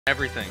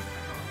everything.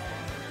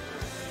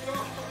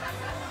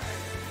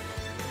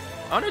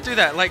 I want to do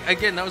that. Like,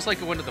 again, that was like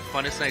one of the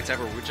funnest nights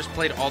ever. We just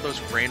played all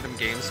those random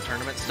games,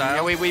 tournament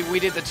style. Yeah, we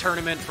did the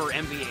tournament for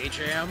NBA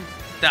Jam.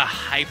 The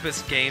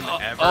hypest game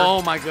ever.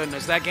 Oh my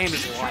goodness, that game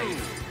is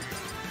life.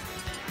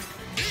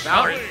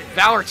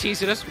 Valor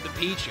teasing us with the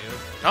Pichu.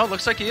 Oh,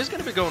 looks like he is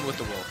going to be going with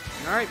the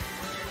Wolf. All right.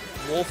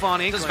 Wolf on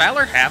Inkling. Does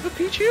Valor have a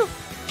Pichu?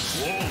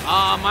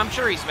 I'm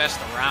sure he's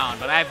messed around,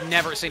 but I've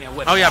never seen it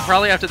whip. Oh, yeah,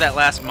 probably after that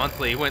last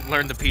monthly, he went and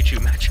learned the Pichu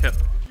matchup.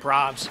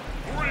 Probs.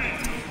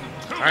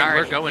 All right,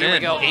 we're going here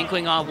in. Here we go,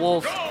 Inkling on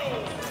Wolf.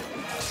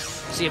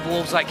 See if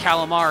Wolf's like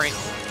Calamari.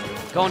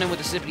 Going in with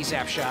the Zippity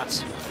Zap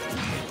shots.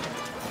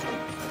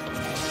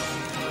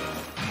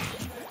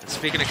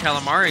 Speaking of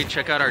calamari,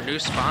 check out our new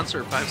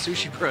sponsor, 5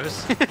 Sushi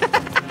Bros.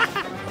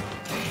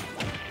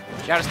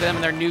 Shout out to them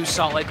in their new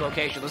Salt Lake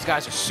location. Those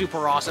guys are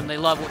super awesome. They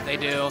love what they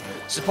do.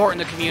 Supporting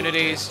the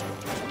communities.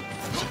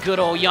 Some good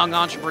old young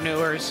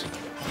entrepreneurs.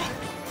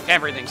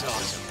 Everything's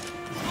awesome.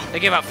 They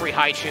give out free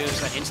high chews.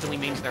 That instantly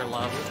means they're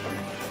loved.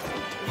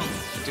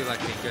 I do like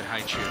the good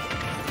high chew.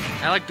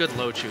 I like good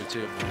low chew,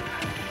 too.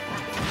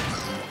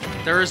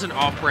 There is an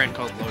off-brand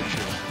called Low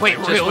Chew. Wait,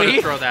 just really? Want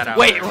to throw that out.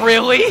 Wait, there.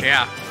 really?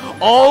 Yeah.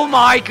 Oh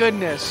my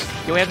goodness.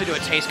 Yeah, we have to do a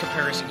taste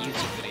comparison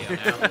YouTube video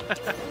now.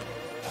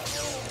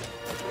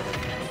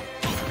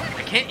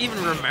 I can't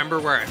even remember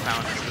where I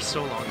found it. It was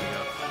so long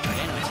ago.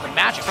 It's the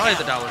magic. Probably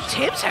the dollar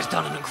store. Tibbs has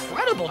done an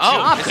incredible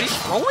job is he?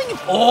 controlling him.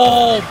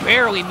 Oh,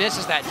 barely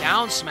misses that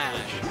down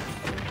smash.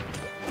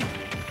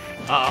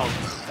 Uh-oh.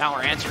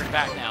 Valor answering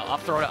back now.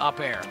 Up throw to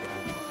up air.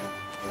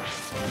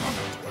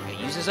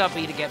 Uses up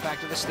B to get back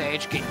to the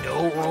stage. Get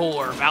no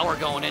roller. Valor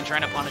going in,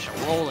 trying to punish a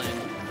roll in.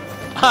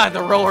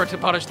 The roller to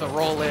punish the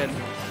roll in.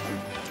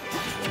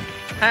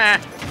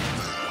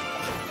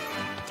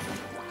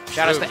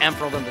 Shout out to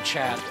Emperor in the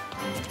chat.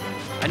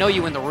 I know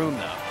you in the room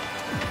though.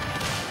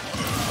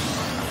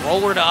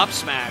 Roller to up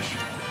smash.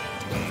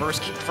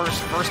 First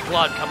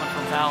blood coming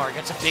from Valor.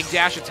 Gets a big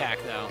dash attack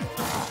though.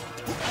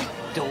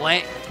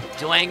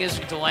 Delaying his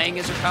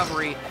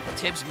recovery.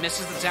 Tibbs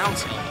misses the down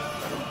tilt.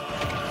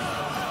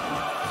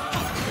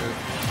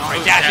 All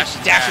right, dash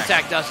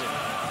attack does it.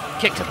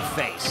 Kick to the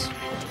face.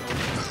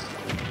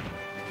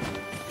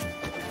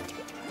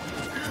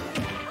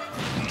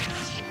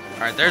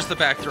 All right, there's the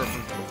back throw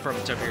from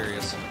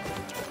Tiberius.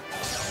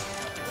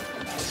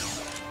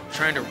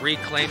 Trying to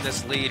reclaim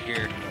this lead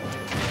here.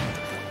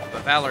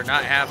 But Valor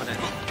not having it.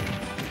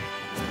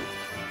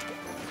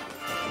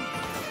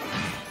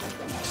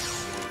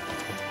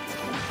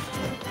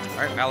 All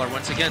right, Valor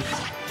once again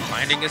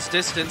finding his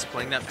distance,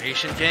 playing that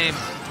patient game.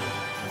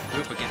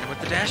 Ooh, but getting him with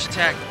the dash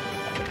attack.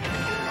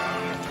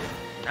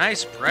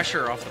 Nice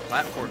pressure off the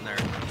platform there.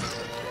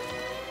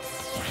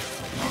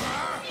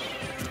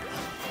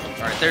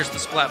 All right, there's the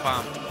splat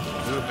bomb.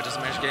 Ooh, but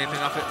doesn't manage to get anything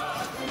off it.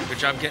 Good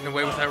job getting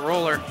away with that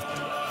roller.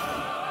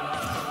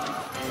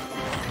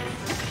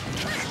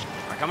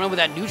 Coming in with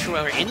that neutral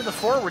roller into the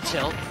forward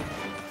tilt.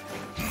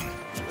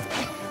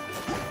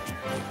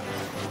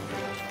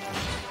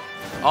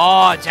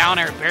 Oh, down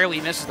air barely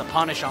misses the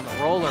punish on the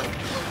roller.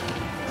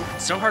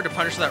 It's so hard to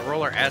punish that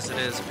roller as it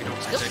is if you don't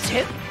protect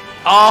it.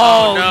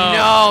 Oh,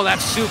 no,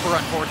 that's super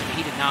unfortunate.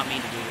 He did not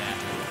mean to do that.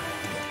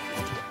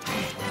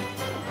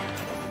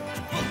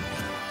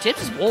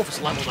 Tibbs' Wolf has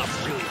leveled up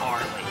really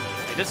hard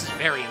lately. This is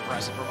very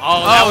impressive.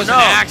 Oh, that was an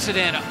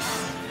accident.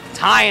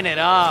 Tying it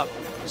up.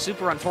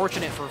 Super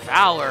unfortunate for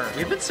Valor.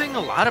 We've been seeing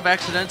a lot of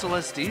accidental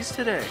SDs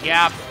today.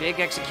 Yeah, big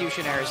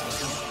execution errors.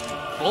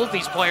 Both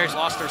these players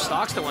lost their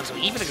stocks to one, so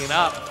evening it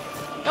up.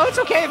 No, it's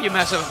okay if you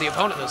mess up if the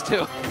opponent does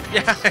too.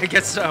 Yeah, I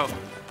guess so.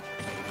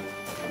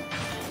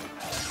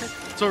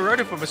 So right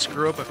if I'm a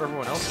screw up if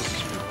everyone else is a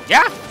screw up.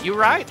 Yeah, you're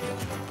right.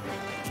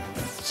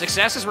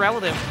 Success is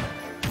relative.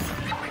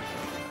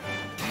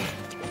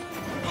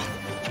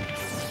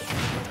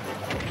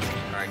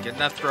 All right, getting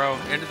that throw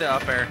into the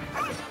up air.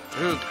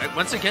 Ooh,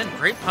 once again,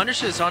 great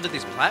punishes onto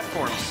these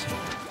platforms.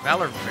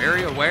 Valor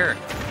very aware.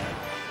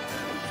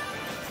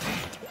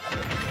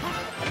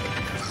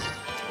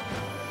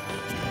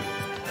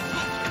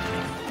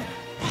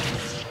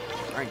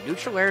 All right,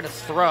 neutral air to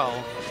throw.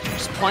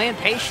 Just playing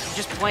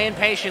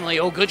patiently.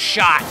 Oh, good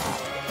shot.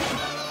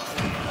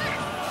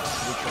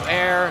 Neutral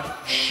air,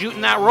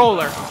 shooting that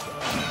roller.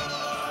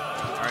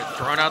 All right,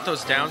 throwing out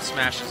those down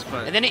smashes,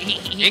 but and then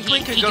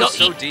Inkling can go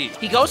so deep.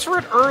 He goes for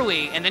it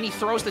early, and then he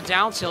throws the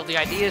down tilt. The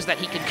idea is that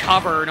he can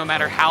cover no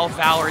matter how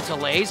Valor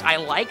delays.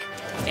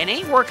 It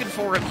ain't working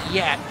for him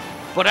yet,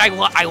 but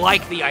I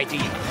like the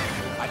idea.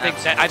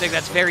 I think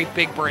that's very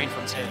big brain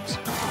from Tibbs.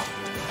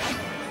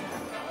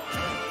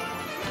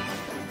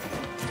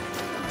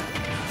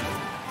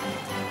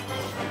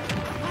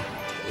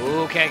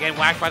 Okay, getting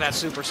whacked by that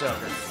super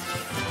soaker.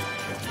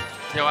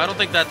 Yo, I don't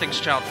think that thing's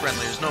child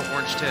friendly. There's no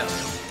orange tip.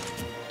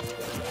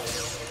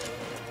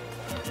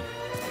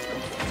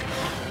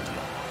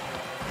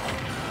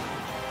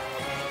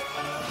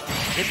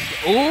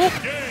 Ooh!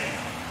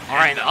 All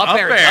right, the up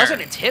air does it,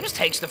 and Tibbs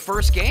takes the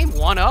first game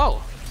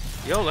 1-0.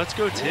 Yo, let's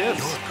go Tibbs.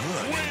 You're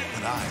good,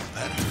 but I'm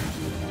better.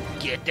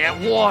 Get that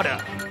water.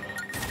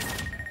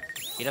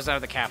 He doesn't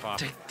have the cap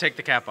off. Take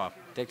the cap off.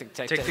 Take the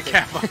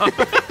cap off.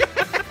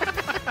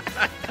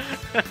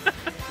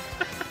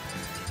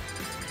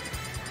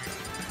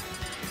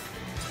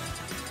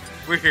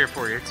 We're here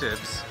for you,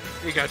 Tibbs.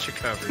 We got you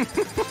covered.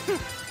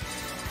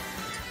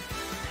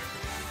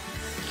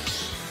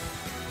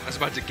 I was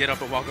about to get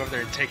up and walk over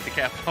there and take the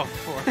cap off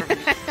for him.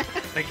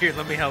 Like, here,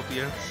 let me help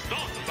you.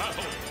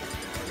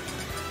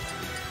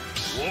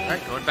 All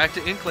right, going back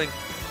to Inkling.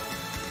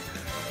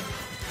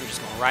 We're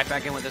just going right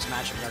back in with this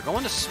matchup. They're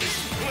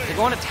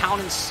going to Town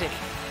and City,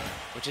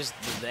 which is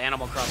the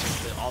Animal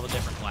Crossing, all the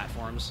different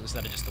platforms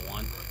instead of just the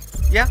one.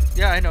 Yeah,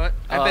 I know it.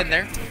 I've been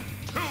there.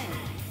 2,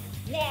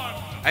 1,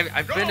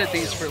 I've been at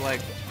these for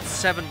like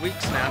 7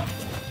 weeks now.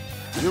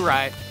 You're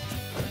right.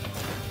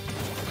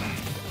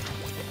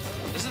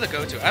 This is the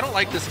go-to. I don't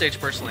like this stage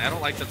personally. I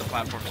don't like that the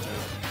platforms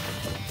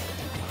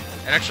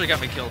move. It actually got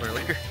me killed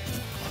earlier.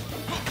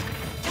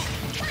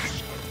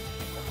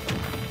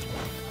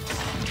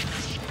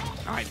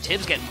 All right,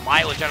 Tibbs getting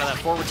mileage out of that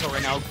forward tilt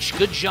right now.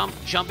 Good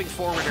jumping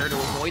forward there to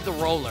avoid the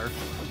roller.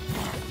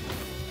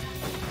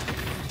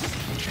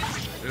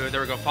 Ooh,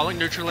 there we go. Falling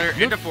neutral air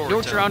into forward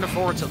tilt. Neutral around to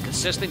forward tilt.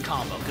 Consistent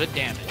combo. Good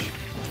damage.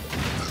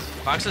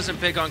 Fox isn't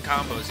big on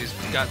combos. He's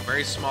got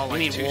very small, You like,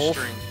 mean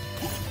two-string.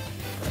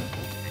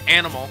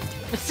 Animal.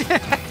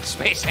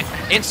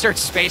 Insert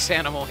space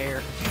animal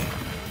here.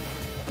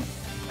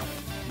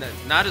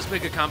 Not as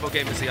big a combo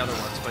game as the other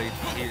ones, but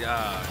he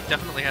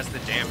definitely has the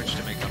damage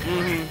to make up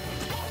for it.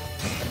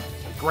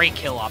 Great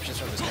kill options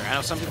from this character. I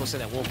know some people say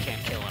that Wolf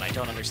can't kill, and I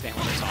don't understand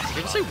what they're talking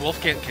People about. say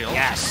Wolf can't kill?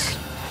 Yes.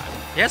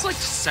 He has like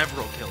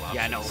several kill options.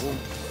 Yeah, no.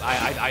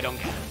 I don't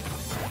get it.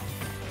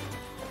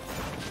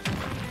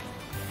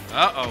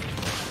 Uh-oh.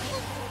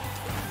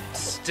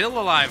 Still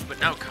alive, but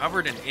now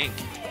covered in ink.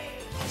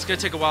 It's gonna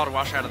take a while to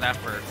wash out of that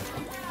fur.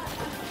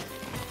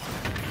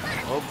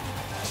 Oh.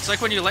 It's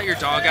like when you let your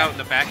dog out in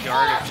the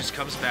backyard, it just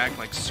comes back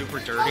like super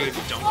dirty and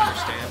you don't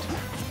understand.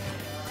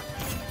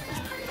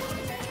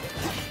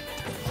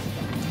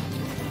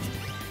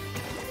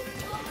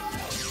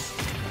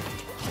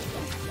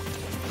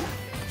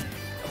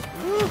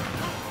 Woo.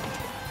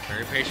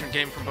 Very patient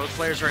game from both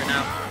players right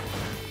now.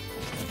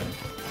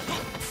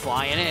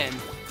 Flying in.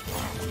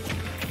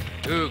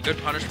 Ooh, good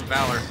punish from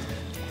Valor.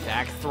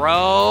 Back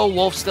throw.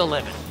 Wolf still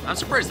living. I'm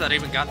surprised that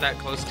even got that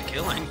close to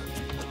killing.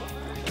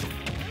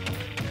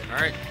 All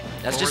right.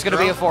 That's just forward going to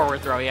be a throw.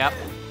 forward throw, yep.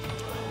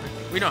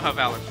 We know how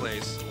Valor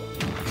plays.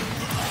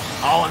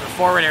 Oh, and the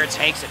forward air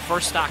takes it.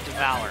 First stock to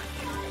Valor.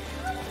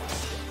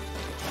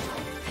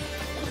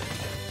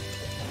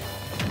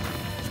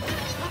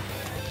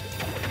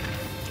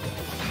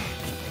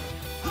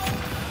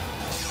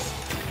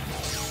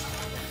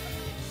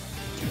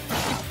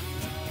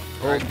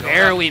 Oh,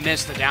 barely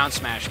missed the down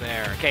smash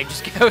there. Okay,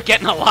 just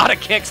getting a lot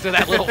of kicks to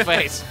that little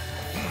face.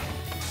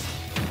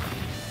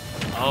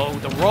 Oh,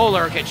 the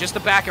roller. Okay, just the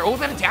back air. Oh,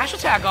 then a dash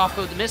attack off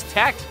the missed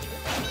tech.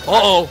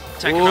 Uh-oh.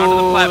 Teching onto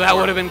the platform. That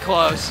would have been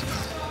close.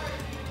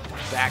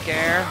 Back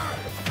air.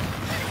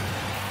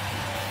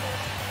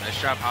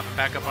 Nice job hopping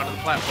back up onto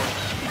the platform.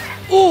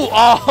 Ooh,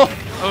 oh.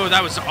 Oh,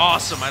 that was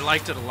awesome. I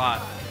liked it a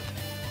lot.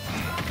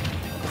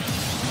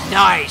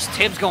 Nice.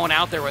 Tibbs going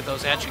out there with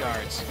those edge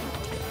guards.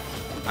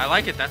 I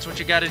like it. That's what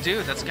you got to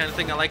do. That's the kind of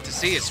thing I like to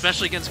see,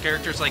 especially against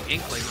characters like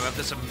Inkling who have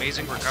this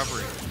amazing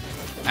recovery.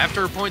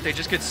 After a point, they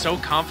just get so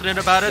confident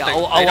about it, Yeah,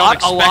 they don't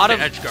expect the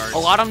edge guards. A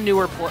lot of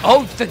newer players.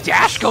 Oh, the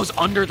dash goes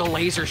under the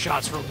laser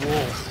shots from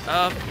Wolf.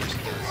 Of course it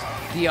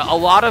does. Yeah, a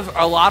lot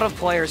of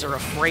players are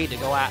afraid to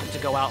go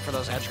out for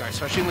those edge guards,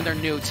 especially when they're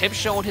new. Tibbs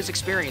showing his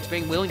experience,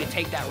 being willing to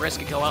take that risk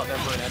and go out there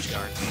for an edge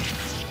guard.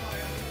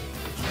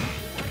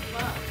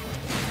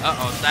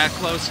 Uh-oh, that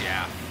close?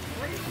 Yeah.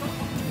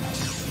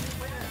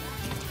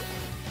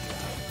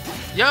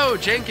 Yo,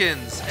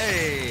 Jenkins!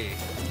 Hey!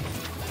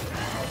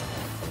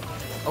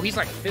 Oh, he's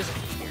like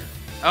physically here.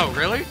 Oh,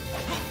 really?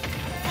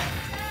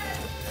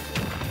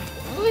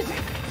 Who is he?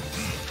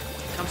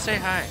 Come say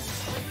hi.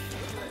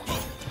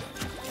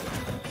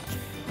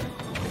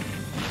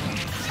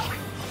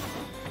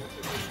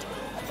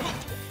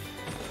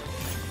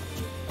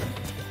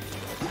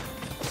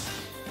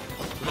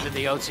 Living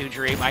the O2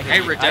 dream. I hear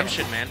Hey, you.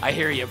 redemption, man. I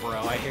hear you, bro.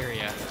 I hear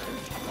you.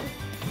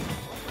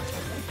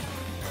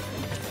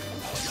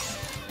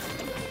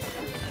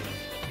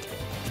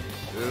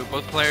 Ooh,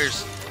 both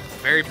players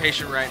very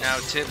patient right now.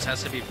 Tibbs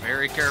has to be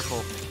very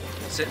careful.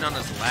 Sitting on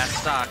his last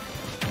stock.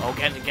 Oh,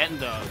 getting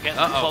the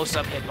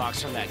close-up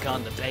hitbox from that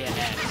gun, the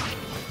bayonet.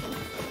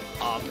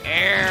 Up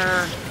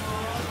air.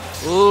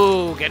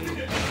 Ooh, getting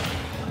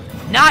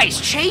nice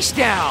chase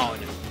down.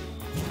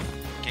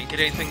 Can't get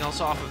anything else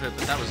off of it,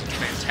 but that was a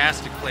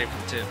fantastic play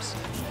from Tibbs.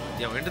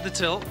 Yo, into the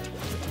tilt.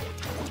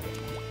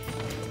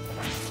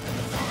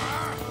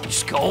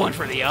 Just going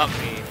for the up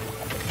B.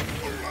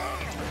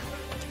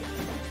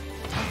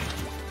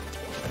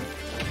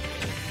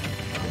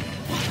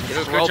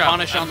 Good Throw job.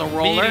 punish on the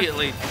roller.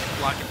 Immediately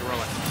blocking the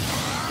roller.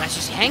 That's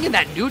just hanging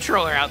that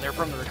neutraler out there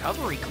from the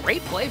recovery.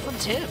 Great play from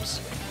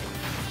Tibbs.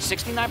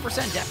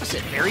 69%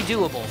 deficit, very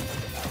doable.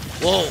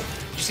 Whoa.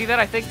 Did you see that?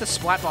 I think the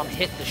splat bomb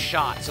hit the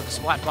shot, so the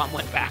splat bomb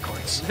went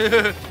backwards.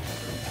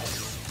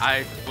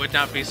 I would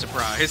not be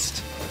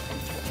surprised.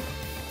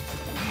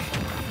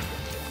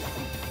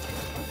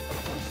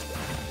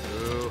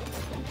 Ooh.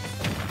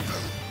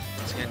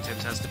 Once again,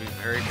 Tibbs has to be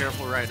very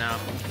careful right now.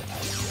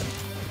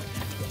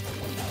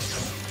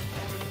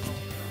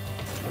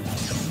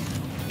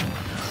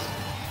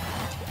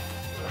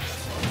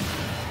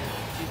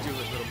 You do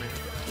it, little man.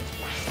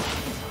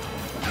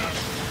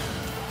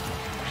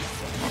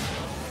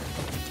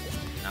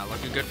 Not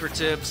looking good for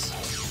Tibbs.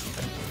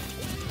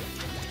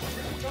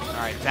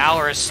 All right,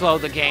 Valor has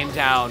slowed the game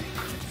down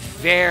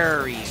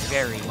very,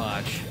 very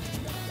much.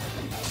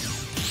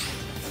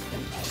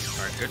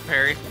 All right, good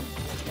parry.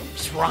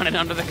 Just running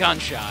under the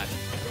gunshot.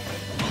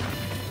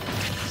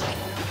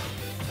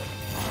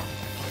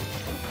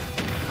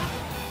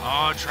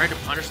 Oh, tried to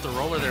punish the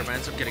roller there, but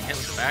ends up getting hit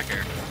with the back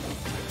air.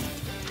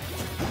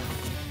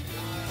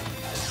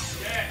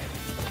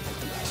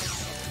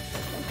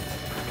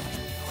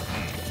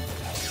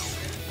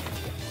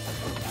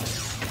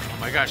 Oh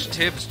my gosh,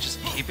 Tibbs just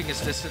keeping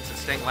his distance and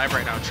staying alive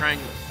right now, trying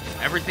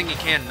everything he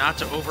can not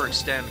to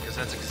overextend, because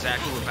that's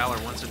exactly what Valor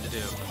wants him to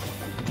do.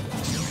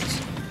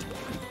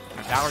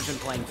 Valor's been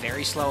playing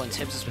very slow, and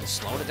Tibbs has been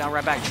slowing it down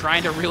right back,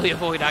 trying to really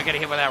avoid not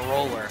getting hit by that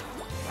roller.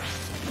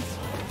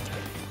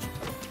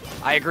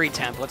 I agree,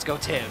 Temp. Let's go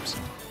Tibbs.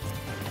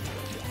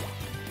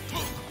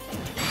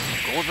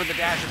 Going for the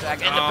dash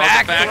attack and the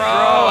back throw.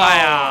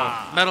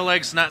 Ah. Metal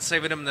Leg's not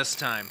saving him this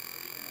time.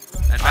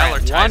 And Valor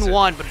Right, ties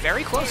 1-1, but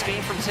very close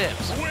game from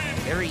Tibbs.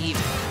 Very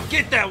even.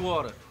 Get that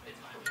water.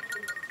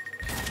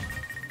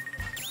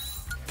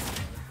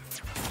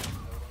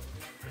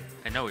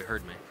 I know he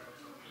heard me.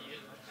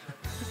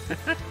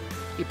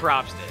 He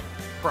props it.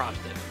 Props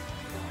it.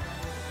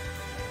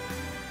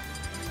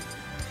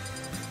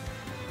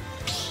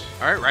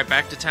 All right, right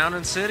back to town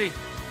and city.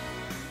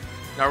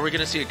 Now, are we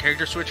going to see a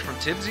character switch from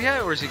Tibbs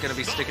yet, or is he going to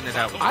be sticking it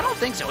out? I don't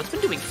think so. It's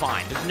been doing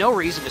fine. There's no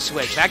reason to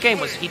switch. That game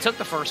was, he took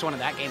the first one,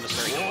 and that game was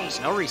very close.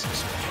 No reason to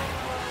switch.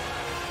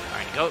 All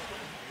right, go.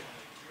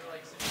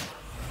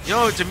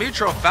 Yo,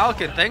 Dimitro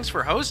Falcon, thanks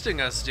for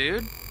hosting us,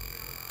 dude.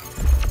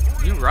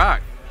 You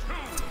rock.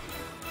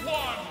 2,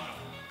 1,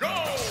 go!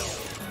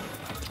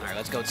 All right,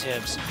 let's go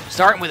Tibbs.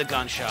 Starting with a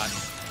gunshot.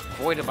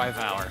 Avoided by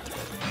Valor.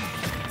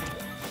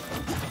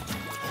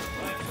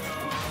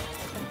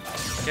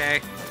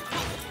 Okay.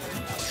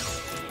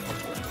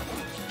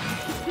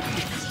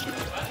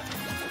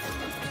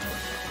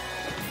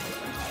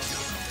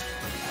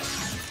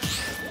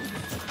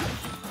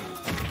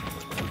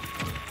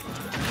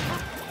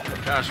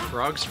 Gosh,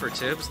 frogs for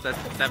Tibbs? That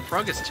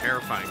frog is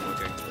terrifying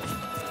looking.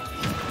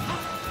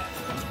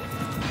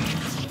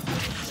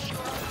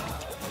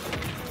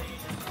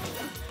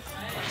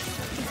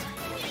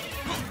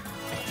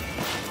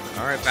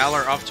 All right,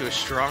 Valor off to a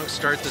strong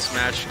start this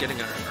match, getting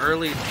an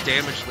early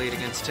damage lead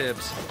against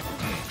Tibbs.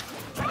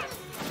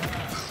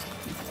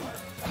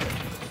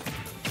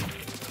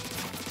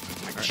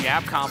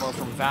 Jab combo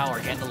from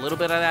Valor, getting a little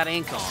bit of that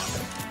ink on.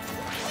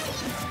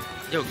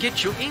 Yo,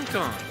 get your ink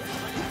on.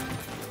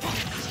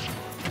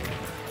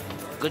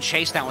 Good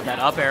chase down with that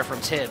up air from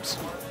Tibbs.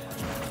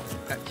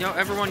 Yo,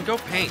 everyone, go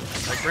paint.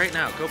 Like right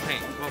now, go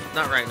paint. Well,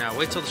 not right now.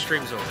 Wait till the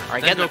stream's over. All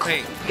right, then go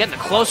paint. Getting the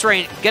close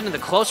range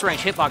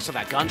hitbox of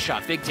that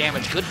gunshot. Big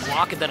damage. Good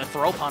block and then a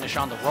throw punish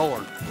on the roller.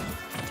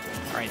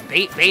 All right,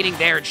 baiting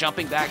there,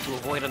 jumping back to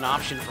avoid an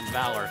option from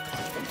Valor.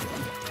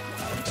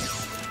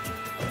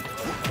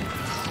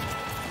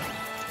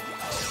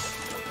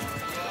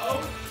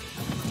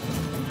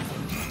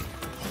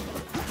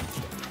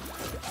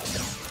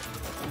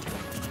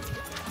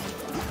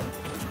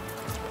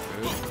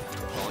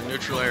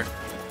 Neutral air.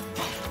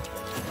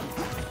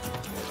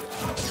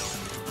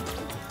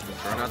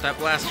 Throwing out that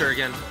blaster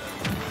again.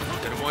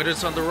 Good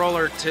avoidance on the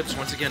roller. Tibbs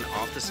once again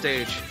off the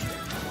stage.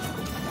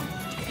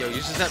 Yo,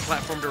 uses that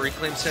platform to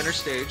reclaim center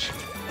stage.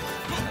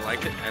 I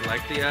like it. I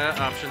like the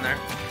option there.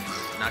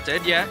 Not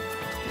dead yet.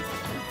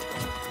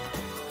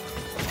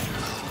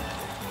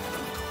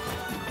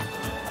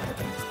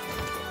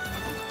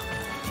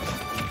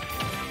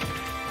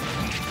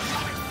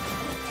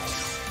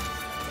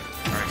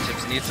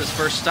 Needs his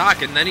first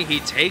stock, and then he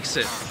takes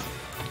it.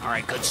 All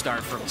right, good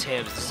start from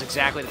Tibbs. This is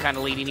exactly the kind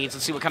of lead he needs.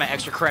 Let's see what kind of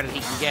extra credit he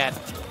can get.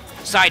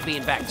 Side B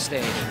and back to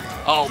stage.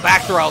 Oh,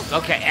 back throw.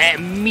 Okay,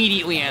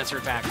 immediately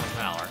answered back from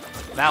Valor.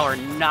 Valor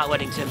not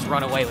letting Tibbs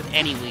run away with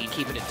any lead,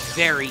 keeping it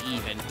very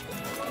even.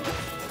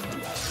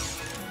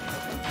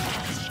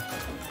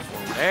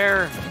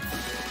 There.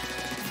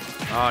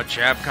 Oh,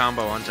 jab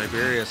combo on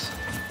Tiberius.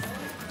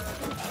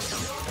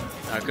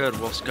 Not good.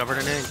 Wolf's covered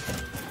in ink.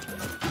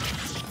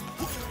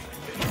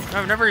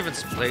 I've never even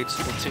played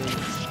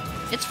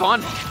Splatoon. It's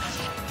fun.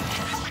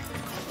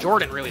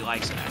 Jordan really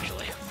likes it,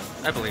 actually.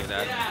 I believe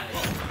that.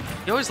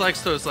 He always likes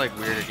those, like,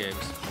 weirder games.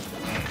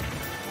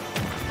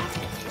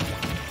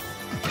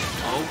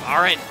 Oh,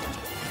 all right.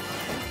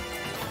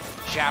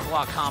 Jab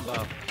block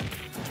combo.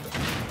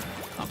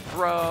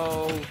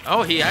 throw.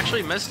 Oh, he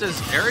actually missed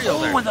his aerial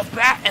there. Oh,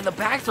 and the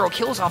back throw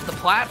kills off the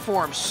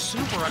platform.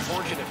 Super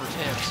unfortunate for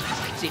Tibbs.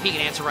 See if he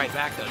can answer right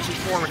back though. 2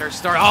 forwarders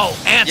start. Oh,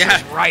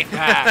 answers right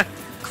back.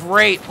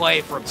 Great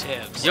play from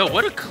Tibbs. Yo,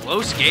 what a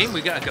close game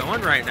we got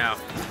going right now.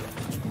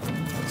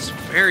 It's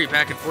very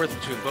back and forth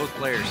between both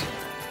players.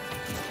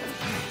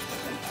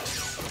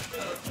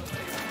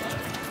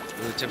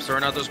 Ooh, Tibbs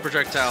throwing out those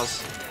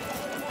projectiles.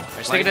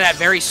 They're sticking to that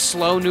very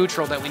slow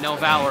neutral that we know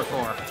Valor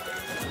for.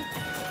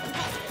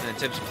 And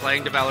Tibbs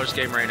playing to Valor's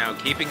game right now,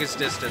 keeping his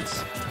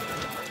distance.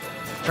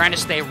 Trying to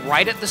stay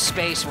right at the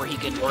space where he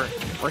can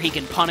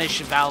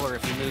punish Valor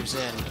if he moves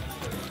in.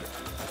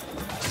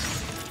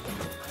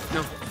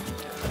 No.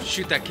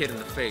 Shoot that kid in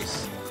the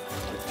face.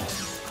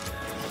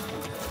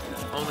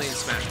 Only in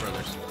Smash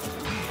Brothers.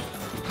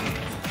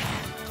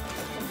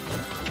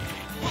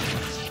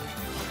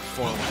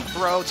 Forward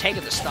throw,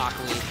 taking the stock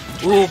lead.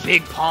 Ooh,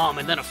 big palm,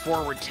 and then a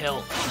forward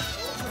tilt.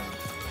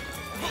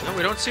 No,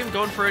 we don't see him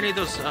going for any of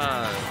those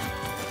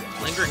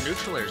lingering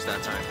neutral airs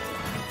that time.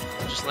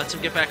 Just lets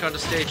him get back onto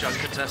stage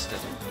uncontested.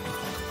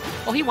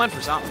 Oh, he went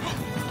for something.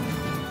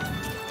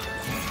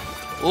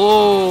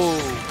 Ooh,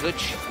 good.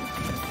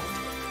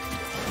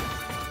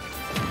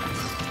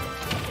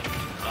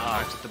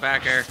 To the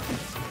back air.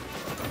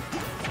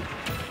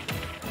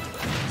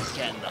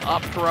 Getting the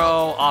up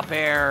throw, up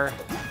air.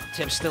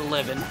 Tibbs still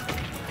living.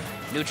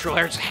 Neutral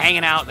air just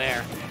hanging out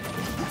there.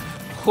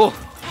 Whew.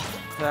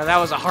 That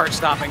was a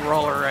heart-stopping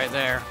roller right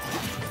there.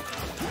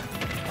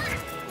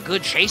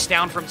 Good chase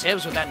down from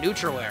Tibbs with that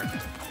neutral air.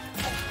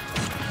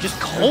 Just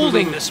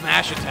holding the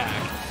smash attack.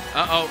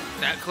 Uh-oh,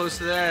 that close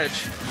to the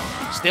edge.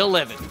 Still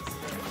living.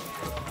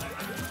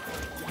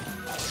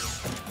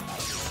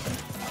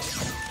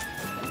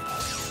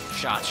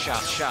 Shots,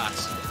 shots,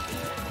 shots.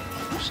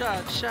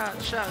 Shot.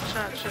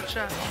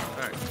 All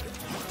right.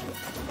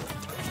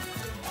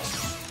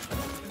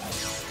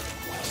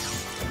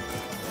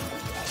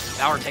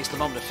 Valor takes the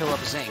moment to fill up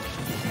his ink.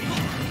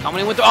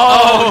 Coming in with the...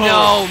 Oh,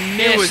 no!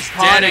 Missed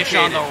punish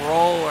on the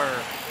roller.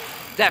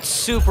 That's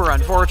super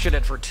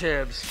unfortunate for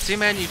Tibbs. See,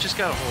 man, you just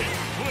gotta hold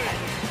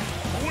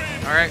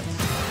it. All right.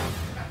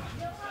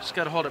 Just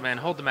gotta hold it, man.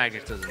 Hold the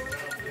magnetism.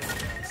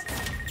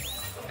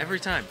 Every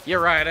time.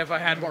 You're right. If I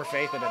had more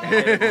faith in it, I'd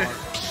hit it more.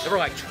 There were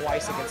like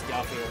twice against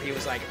Duffy where he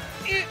was like...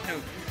 You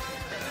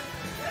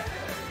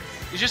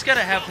just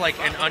gotta have like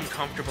an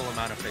uncomfortable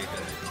amount of faith in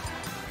it.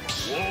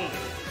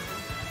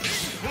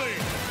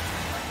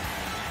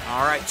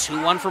 All right,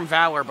 2-1 from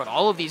Valor, but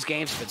all of these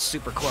games have been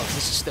super close.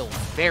 This is still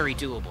very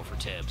doable for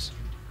Tibbs.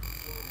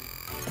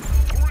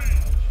 3,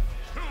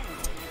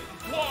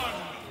 2, 1,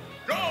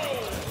 go!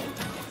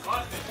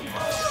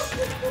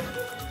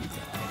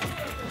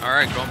 All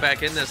right, going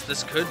back in this.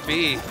 This could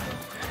be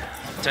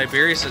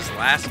Tiberius'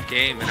 last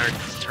game in our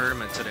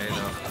tournament today,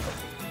 though.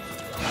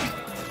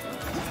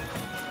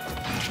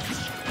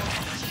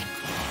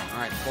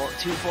 All right,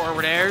 2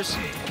 forward airs.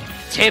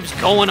 Tibbs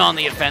going on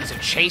the offensive,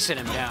 chasing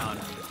him down.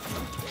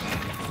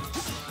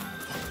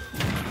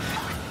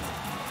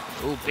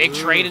 Ooh, big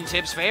trade in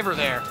Tibbs' favor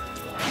there.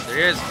 There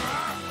he is.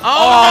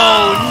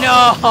 Oh,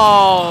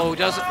 no!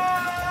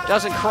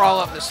 Doesn't crawl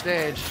up the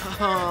stage.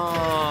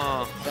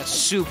 Oh, That's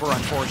super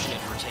unfortunate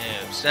for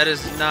Tibbs. that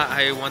is not how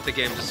you want the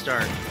game to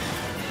start.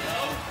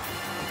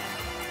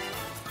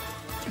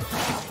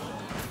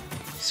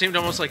 Seemed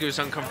almost like he was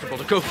uncomfortable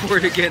to go for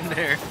it again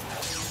there.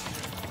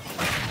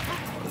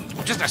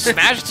 Just a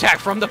smash attack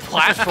from the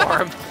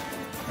platform.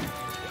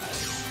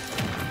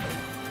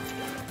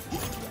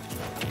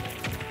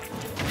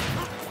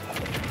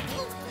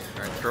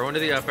 All right, throw into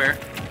the up air.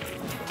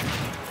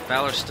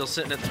 Valor's still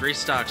sitting at 3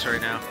 stocks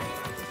right now.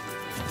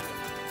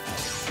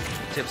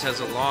 Tibbs has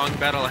a long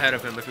battle ahead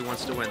of him if he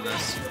wants to win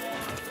this.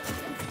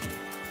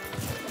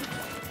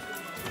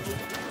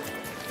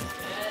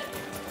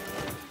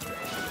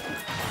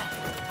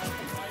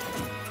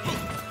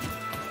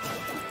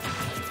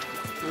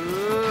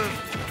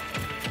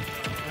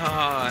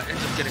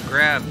 Ends up getting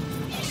grabbed.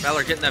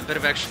 Valor getting that bit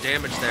of extra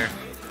damage there.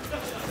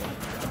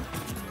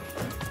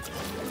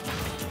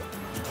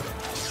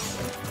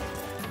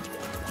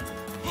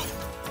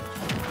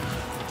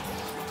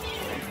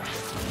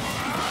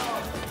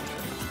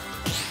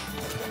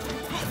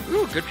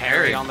 Ooh, good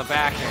parry On the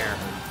back air.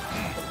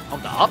 Oh,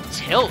 the up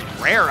tilt.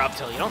 Rare up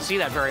tilt. You don't see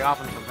that very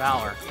often from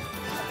Valor.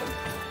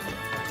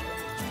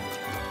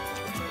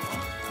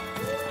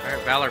 All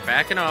right, Valor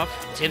backing off.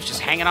 Tibbs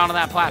just hanging onto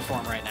that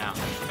platform right now.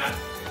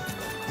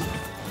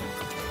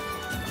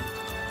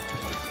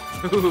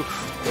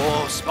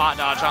 Whoa, spot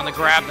dodge on the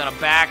grab, then a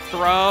back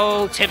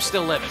throw. Tibbs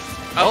still living.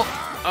 Oh.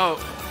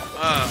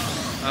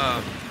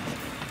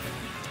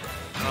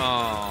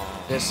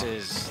 This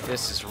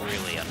is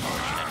really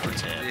unfortunate for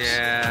Tibbs.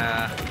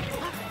 Yeah.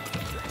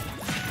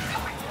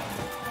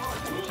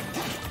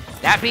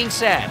 That being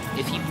said,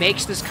 if he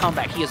makes this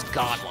comeback, he is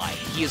godlike.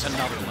 He is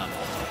another level.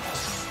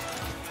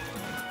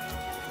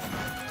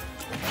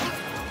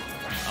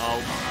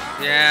 Oh.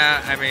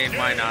 Yeah, I mean,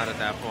 why not at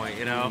that point,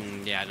 you know?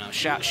 Yeah, no.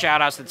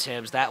 Shout outs to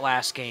Tibbs. That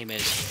last game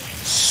is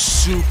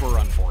super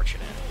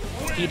unfortunate.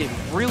 He did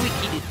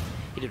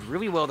He did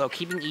really well, though,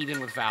 keeping even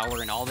with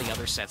Valor and all the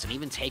other sets, and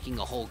even taking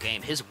a whole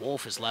game. His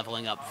Wolf is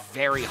leveling up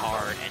very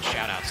hard, and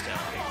shoutouts to him.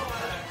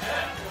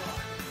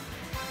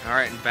 All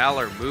right, and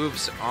Valor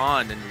moves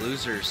on in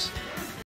losers.